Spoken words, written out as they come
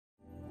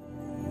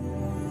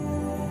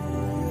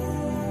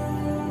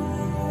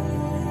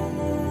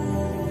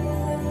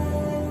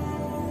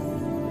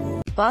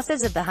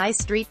Bosses of the high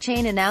street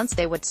chain announced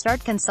they would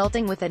start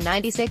consulting with the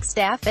 96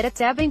 staff at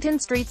its Abington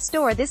Street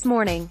store this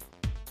morning.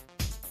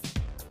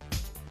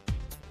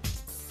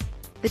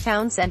 The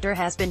town centre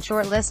has been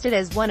shortlisted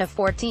as one of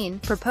 14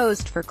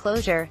 proposed for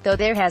closure, though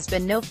there has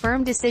been no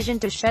firm decision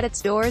to shut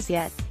its doors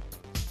yet.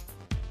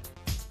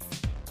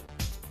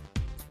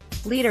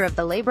 Leader of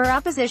the Labour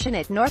opposition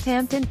at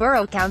Northampton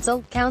Borough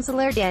Council,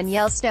 Councillor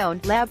Danielle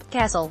Stone, Lab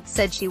Castle,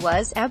 said she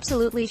was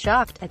absolutely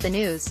shocked at the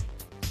news.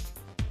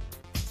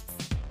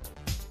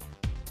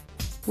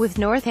 With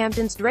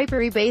Northampton's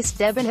Drapery-based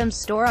Debenhams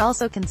store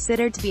also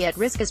considered to be at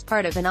risk as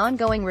part of an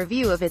ongoing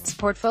review of its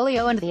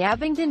portfolio and the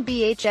Abington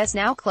BHS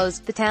now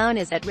closed, the town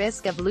is at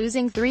risk of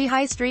losing 3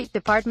 high street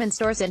department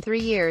stores in 3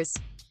 years.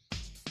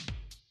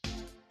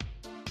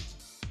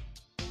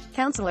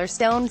 Councillor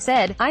Stone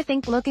said, "I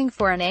think looking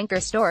for an anchor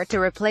store to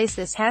replace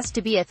this has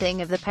to be a thing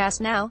of the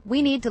past now.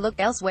 We need to look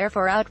elsewhere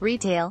for out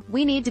retail.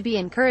 We need to be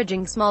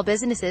encouraging small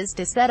businesses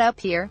to set up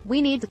here. We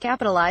need to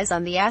capitalize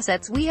on the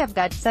assets we have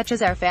got, such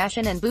as our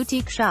fashion and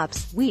boutique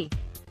shops. We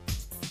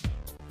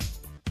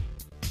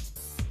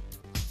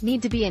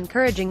need to be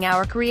encouraging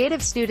our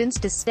creative students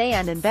to stay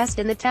and invest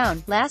in the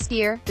town." Last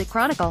year, the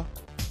Chronicle.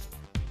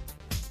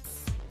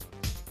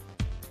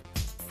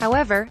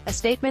 However, a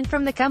statement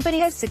from the company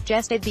has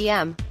suggested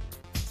the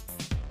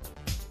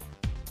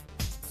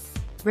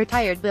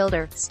retired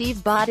builder,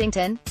 Steve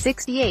Boddington,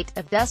 68,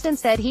 of Dustin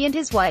said he and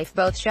his wife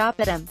both shop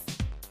at him.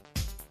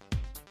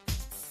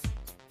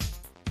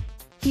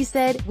 He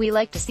said, "We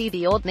like to see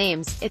the old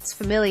names, it's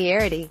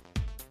familiarity.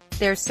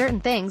 There's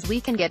certain things we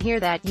can get here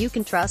that you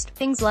can trust,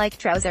 things like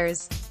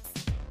trousers.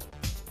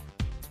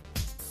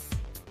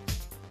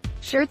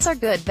 Shirts are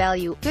good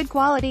value, good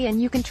quality,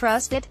 and you can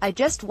trust it. I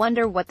just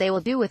wonder what they will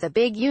do with a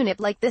big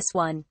unit like this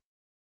one.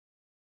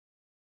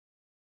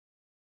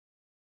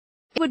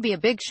 It would be a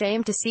big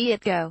shame to see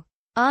it go."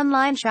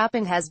 Online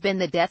shopping has been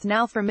the death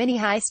knell for many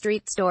high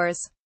street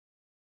stores.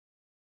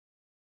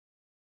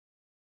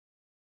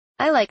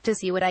 "I like to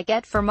see what I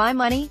get for my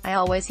money. I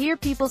always hear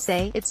people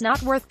say, it's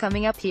not worth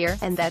coming up here,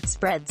 and that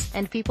spreads,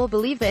 and people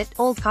believe it."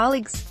 Old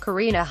colleagues,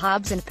 Karina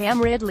Hobbs and Pam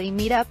Ridley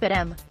meet up at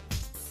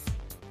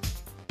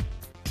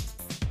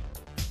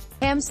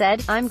Pam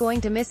said, "I'm going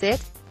to miss it.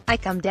 I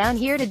come down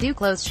here to do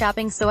clothes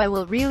shopping, so I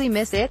will really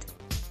miss it."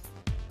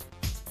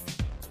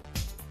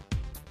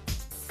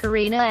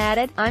 Karina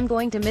added, "I'm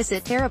going to miss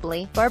it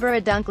terribly."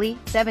 Barbara Dunkley,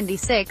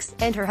 76,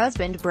 and her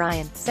husband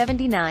Brian,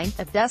 79,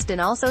 of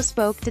Dustin also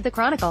spoke to the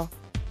Chronicle.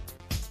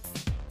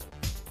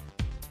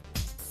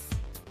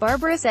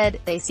 Barbara said,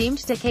 "They seemed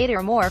to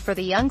cater more for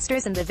the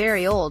youngsters and the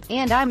very old,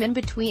 and I'm in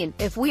between.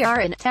 If we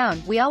are in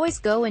town, we always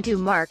go into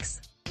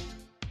Mark's.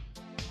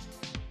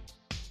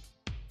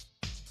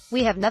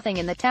 We have nothing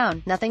in the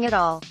town, nothing at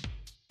all.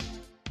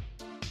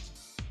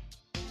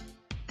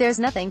 There's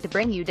nothing to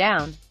bring you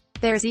down.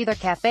 There's either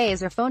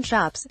cafes or phone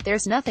shops.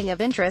 There's nothing of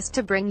interest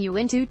to bring you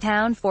into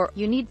town for.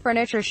 You need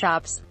furniture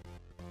shops.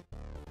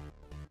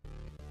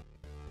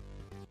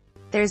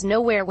 There's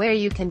nowhere where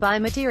you can buy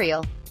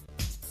material.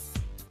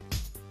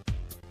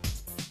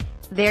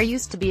 There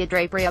used to be a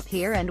drapery up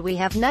here and we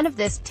have none of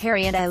this."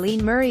 Terry and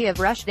Eileen Murray of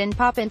Rushden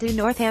pop into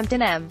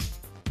Northampton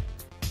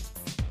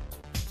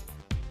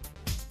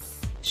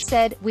She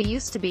said, "We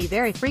used to be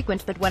very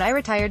frequent, but when I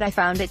retired I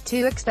found it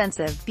too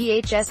expensive.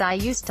 BHS I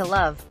used to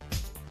love.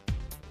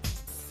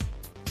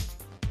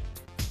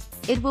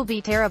 It will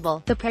be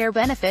terrible. The pair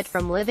benefit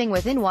from living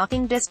within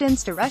walking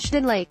distance to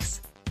Rushden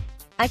Lakes.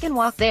 I can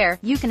walk there,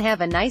 you can have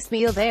a nice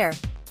meal there.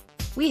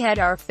 We had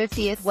our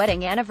 50th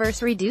wedding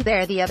anniversary due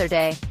there the other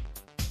day.